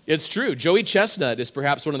 It's true. Joey Chestnut is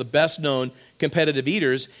perhaps one of the best-known competitive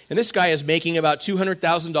eaters, and this guy is making about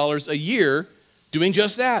 $200,000 a year doing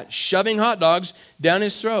just that, shoving hot dogs down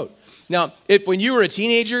his throat. Now, when you were a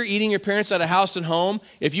teenager eating your parents out of house and home,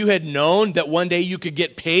 if you had known that one day you could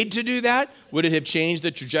get paid to do that, would it have changed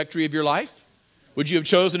the trajectory of your life? Would you have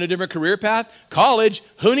chosen a different career path? College?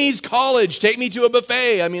 Who needs college? Take me to a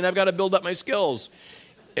buffet. I've got to build up my skills.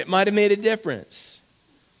 It might have made a difference.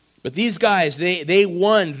 But these guys, they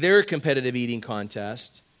won their competitive eating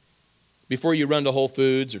contest. Before you run to Whole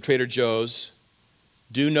Foods or Trader Joe's,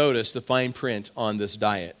 do notice the fine print on this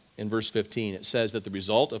diet. In verse 15, it says that the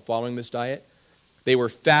result of following this diet, they were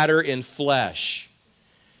fatter in flesh.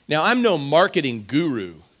 Now, I'm no marketing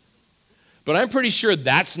guru, but I'm pretty sure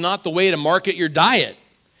that's not the way to market your diet.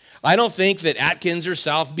 I don't think that Atkins or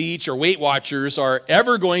South Beach or Weight Watchers are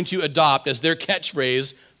ever going to adopt as their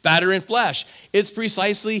catchphrase, fatter in flesh. It's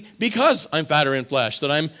precisely because I'm fatter in flesh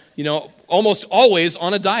that I'm, almost always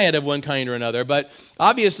on a diet of one kind or another. But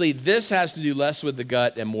obviously, this has to do less with the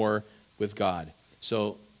gut and more with God.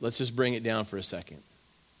 So let's just bring it down for a second.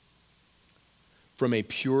 From a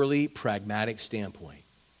purely pragmatic standpoint,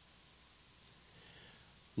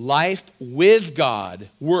 life with God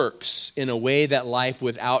works in a way that life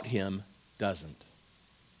without Him doesn't.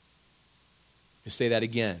 Let's say that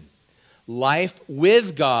again. Life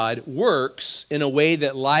with God works in a way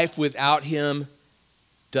that life without Him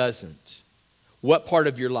doesn't. What part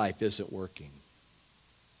of your life isn't working?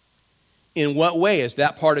 In what way is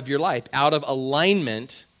that part of your life out of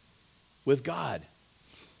alignment with God?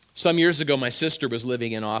 Some years ago, my sister was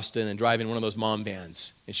living in Austin and driving one of those mom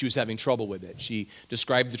vans, and she was having trouble with it. She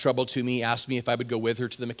described the trouble to me, asked me if I would go with her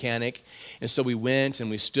to the mechanic, and so we went and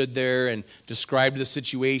we stood there and described the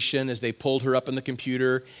situation as they pulled her up on the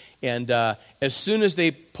computer. And as soon as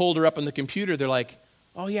they pulled her up on the computer, they're like,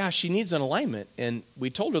 oh yeah, she needs an alignment. And we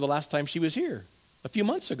told her the last time she was here, a few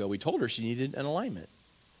months ago, we told her she needed an alignment.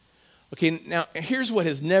 Okay, now here's what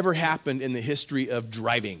has never happened in the history of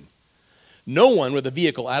driving. No one with a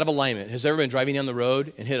vehicle out of alignment has ever been driving down the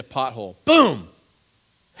road and hit a pothole. Boom!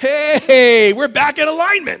 Hey, we're back in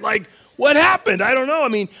alignment. Like, what happened? I don't know. I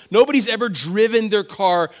mean, nobody's ever driven their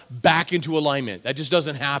car back into alignment. That just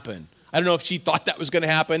doesn't happen. I don't know if she thought that was going to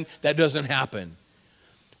happen. That doesn't happen.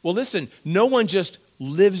 Well, listen, no one just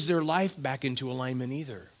lives their life back into alignment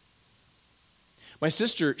either. My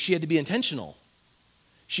sister, she had to be intentional.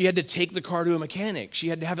 She had to take the car to a mechanic. She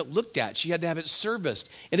had to have it looked at. She had to have it serviced.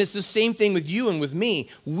 And it's the same thing with you and with me.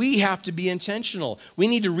 We have to be intentional. We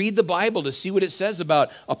need to read the Bible to see what it says about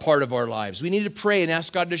a part of our lives. We need to pray and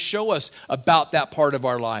ask God to show us about that part of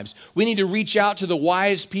our lives. We need to reach out to the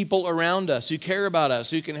wise people around us who care about us,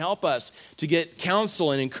 who can help us to get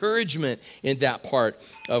counsel and encouragement in that part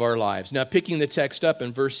of our lives. Now, picking the text up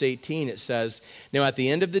in verse 18, it says, "Now at the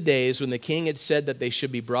end of the days, when the king had said that they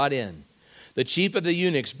should be brought in, the chief of the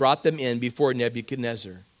eunuchs brought them in before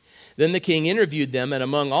Nebuchadnezzar. Then the king interviewed them, and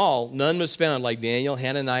among all, none was found like Daniel,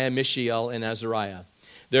 Hananiah, Mishael, and Azariah.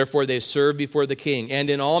 Therefore they served before the king. And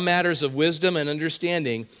in all matters of wisdom and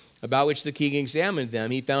understanding, about which the king examined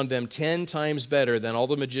them, he found them 10 times better than all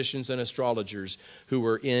the magicians and astrologers who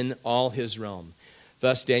were in all his realm.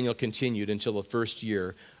 Thus Daniel continued until the first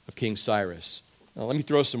year of King Cyrus." Now let me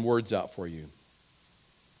throw some words out for you.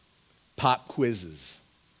 Pop quizzes.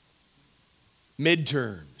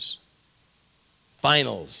 Midterms,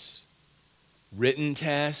 finals, written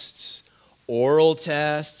tests, oral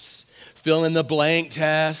tests, fill-in-the-blank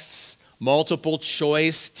tests, multiple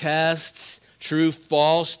choice tests,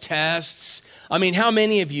 true-false tests. I mean, how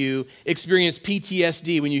many of you experience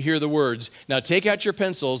PTSD when you hear the words, "Now take out your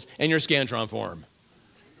pencils and your Scantron form,"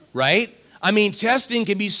 right? I mean, testing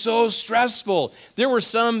can be so stressful. There were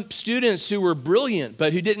some students who were brilliant,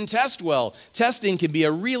 but who didn't test well. Testing can be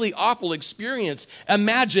a really awful experience.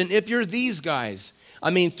 Imagine if you're these guys. I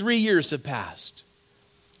mean, 3 years have passed.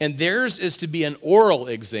 And theirs is to be an oral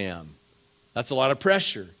exam. That's a lot of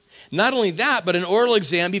pressure. Not only that, but an oral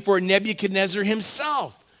exam before Nebuchadnezzar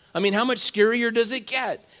himself. I mean, how much scarier does it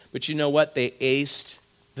get? But you know what? They aced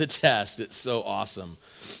the test. It's so awesome.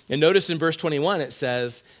 And notice in verse 21, it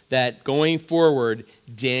says that going forward,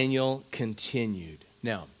 Daniel continued.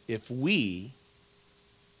 Now, if we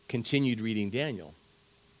continued reading Daniel,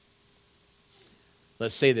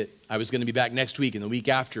 let's say that I was going to be back next week and the week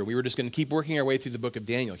after, we were just going to keep working our way through the book of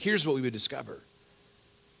Daniel. Here's what we would discover.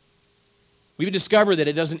 We would discover that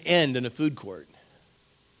it doesn't end in a food court.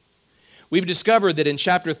 We've discovered that in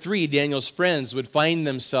chapter 3, Daniel's friends would find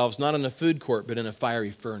themselves not in a food court, but in a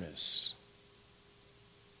fiery furnace.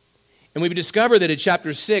 And we've discovered that in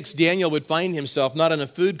chapter 6, Daniel would find himself not in a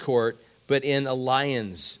food court, but in a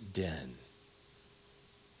lion's den.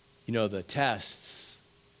 You know, the tests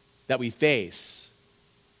that we face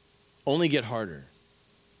only get harder.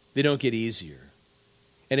 They don't get easier.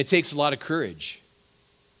 And it takes a lot of courage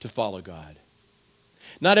to follow God.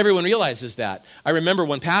 Not everyone realizes that. I remember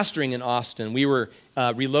when pastoring in Austin, we were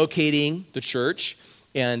relocating the church,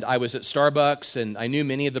 and I was at Starbucks, and I knew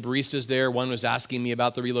many of the baristas there. One was asking me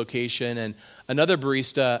about the relocation, and another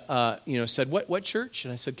barista, said, "What church?"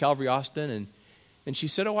 And I said, "Calvary Austin." And she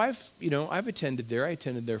said, "Oh, I've attended there. I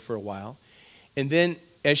attended there for a while." And then,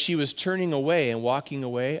 as she was turning away and walking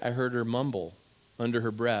away, I heard her mumble under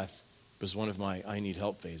her breath. It was one of my "I need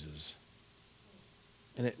help" phases,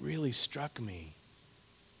 and it really struck me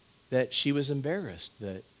that she was embarrassed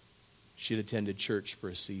that she'd attended church for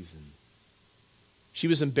a season. She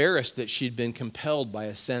was embarrassed that she'd been compelled by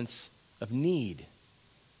a sense of need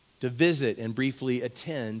to visit and briefly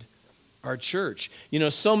attend our church. You know,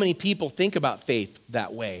 so many people think about faith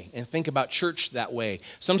that way and think about church that way.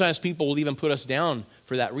 Sometimes people will even put us down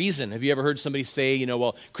for that reason. Have you ever heard somebody say,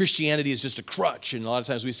 well, Christianity is just a crutch? And a lot of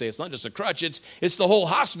times we say it's not just a crutch, it's the whole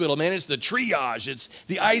hospital, man. It's the triage, it's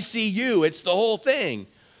the ICU, it's the whole thing.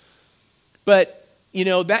 But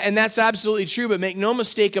that's absolutely true, but make no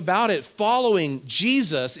mistake about it, following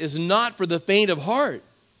Jesus is not for the faint of heart.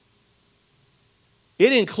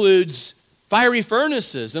 It includes fiery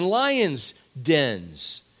furnaces and lions'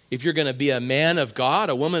 dens. If you're going to be a man of God,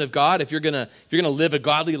 a woman of God, if you're going to live a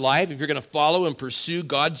godly life, if you're going to follow and pursue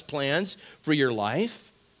God's plans for your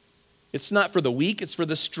life, it's not for the weak, it's for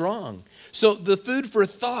the strong. So the food for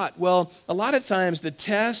thought, well, a lot of times the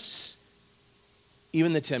tests,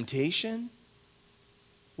 even the temptation,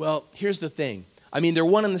 well, here's the thing. I mean, they're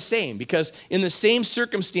one and the same, because in the same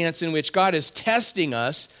circumstance in which God is testing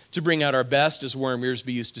us to bring out our best, as Warren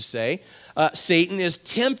Wiersbe used to say, Satan is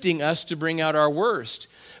tempting us to bring out our worst.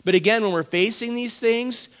 But again, when we're facing these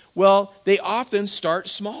things, well, they often start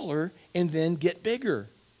smaller and then get bigger.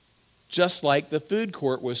 Just like the food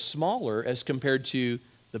court was smaller as compared to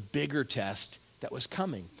the bigger test that was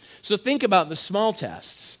coming. So think about the small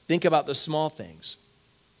tests. Think about the small things.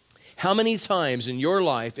 How many times in your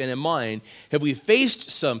life and in mine have we faced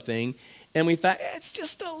something and we thought, it's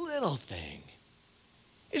just a little thing.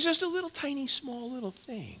 It's just a little tiny, small little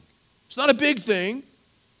thing. It's not a big thing.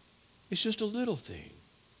 It's just a little thing.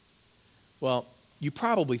 Well, you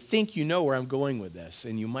probably think you know where I'm going with this,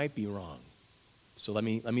 and you might be wrong. So let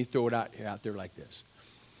me throw it out there like this.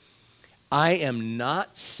 I am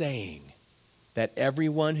not saying that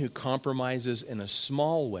everyone who compromises in a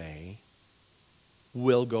small way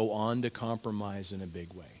will go on to compromise in a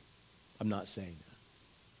big way. I'm not saying that.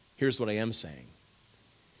 Here's what I am saying.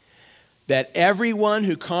 That everyone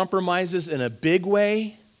who compromises in a big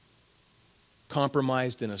way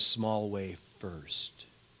compromised in a small way first.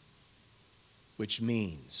 Which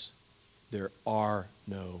means there are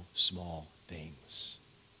no small things.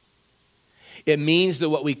 It means that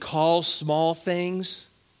what we call small things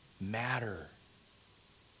matter.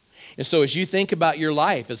 And so as you think about your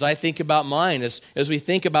life, as I think about mine, as we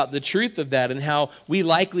think about the truth of that and how we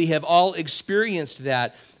likely have all experienced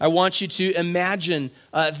that, I want you to imagine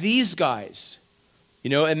these guys.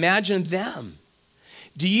 Imagine them.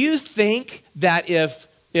 Do you think that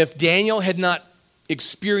if Daniel had not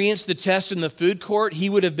experienced the test in the food court, he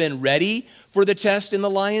would have been ready for the test in the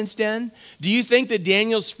lion's den? Do you think that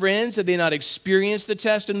Daniel's friends, had they not experienced the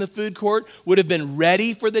test in the food court, would have been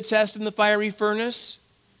ready for the test in the fiery furnace?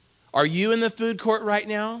 Are you in the food court right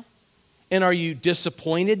now? And are you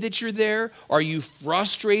disappointed that you're there? Are you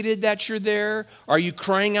frustrated that you're there? Are you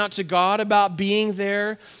crying out to God about being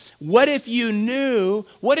there? What if you knew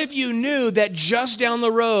that just down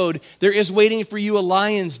the road there is waiting for you a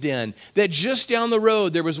lion's den? That just down the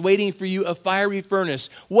road there was waiting for you a fiery furnace?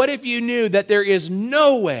 What if you knew that there is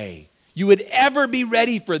no way you would ever be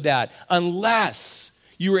ready for that unless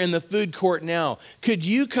you were in the food court now? Could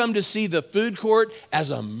you come to see the food court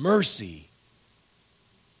as a mercy?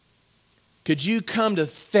 Could you come to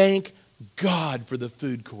thank God for the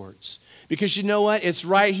food courts? Because you know what? It's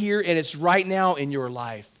right here and it's right now in your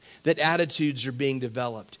life that attitudes are being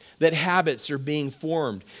developed, that habits are being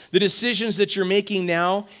formed. The decisions that you're making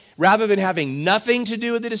now, rather than having nothing to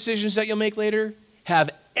do with the decisions that you'll make later,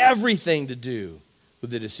 have everything to do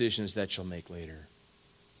with the decisions that you'll make later.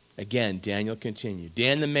 Again, Daniel continued.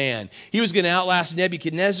 Dan the man, he was going to outlast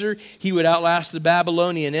Nebuchadnezzar. He would outlast the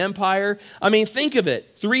Babylonian Empire. I mean, think of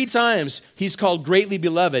it. 3 times he's called greatly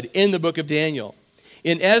beloved in the book of Daniel.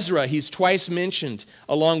 In Ezra, he's twice mentioned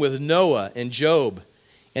along with Noah and Job.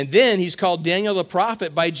 And then he's called Daniel the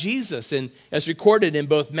prophet by Jesus, and as recorded in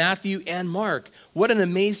both Matthew and Mark. What an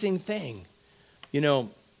amazing thing.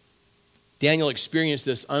 Daniel experienced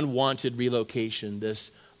this unwanted relocation,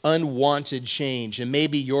 this unwanted change, and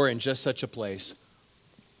maybe you're in just such a place.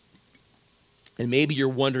 And maybe you're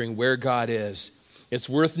wondering where God is. It's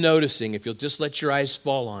worth noticing, if you'll just let your eyes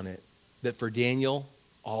fall on it, that for Daniel,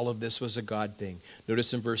 all of this was a God thing.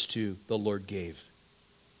 Notice in verse 2, the Lord gave.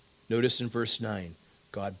 Notice in verse 9,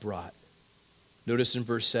 God brought. Notice in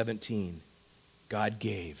verse 17, God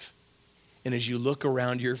gave. And as you look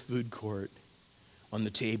around your food court, on the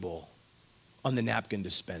table, on the napkin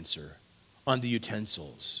dispenser, on the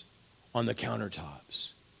utensils, on the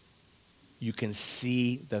countertops, you can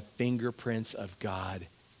see the fingerprints of God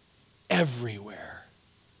everywhere.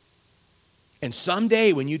 And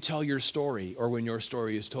someday when you tell your story, or when your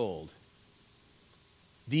story is told,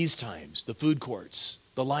 these times, the food courts,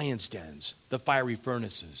 the lion's dens, the fiery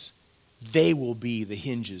furnaces, they will be the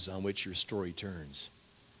hinges on which your story turns.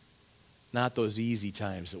 Not those easy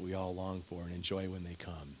times that we all long for and enjoy when they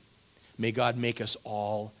come. May God make us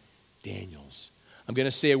all Daniels. I'm going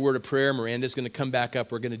to say a word of prayer. Miranda's going to come back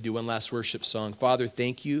up. We're going to do one last worship song. Father,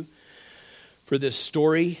 thank you for this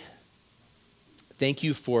story. Thank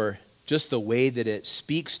you for just the way that it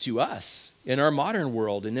speaks to us in our modern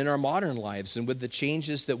world and in our modern lives, and with the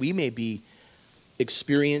changes that we may be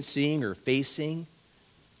experiencing or facing.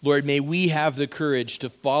 Lord, may we have the courage to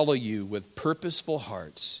follow you with purposeful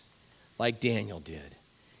hearts like Daniel did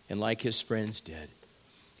and like his friends did.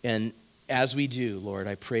 And as we do, Lord,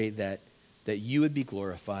 I pray that you would be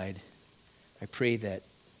glorified. I pray that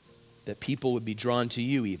people would be drawn to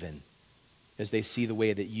you even as they see the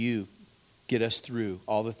way that you get us through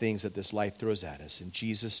all the things that this life throws at us. In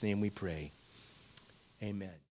Jesus' name we pray. Amen.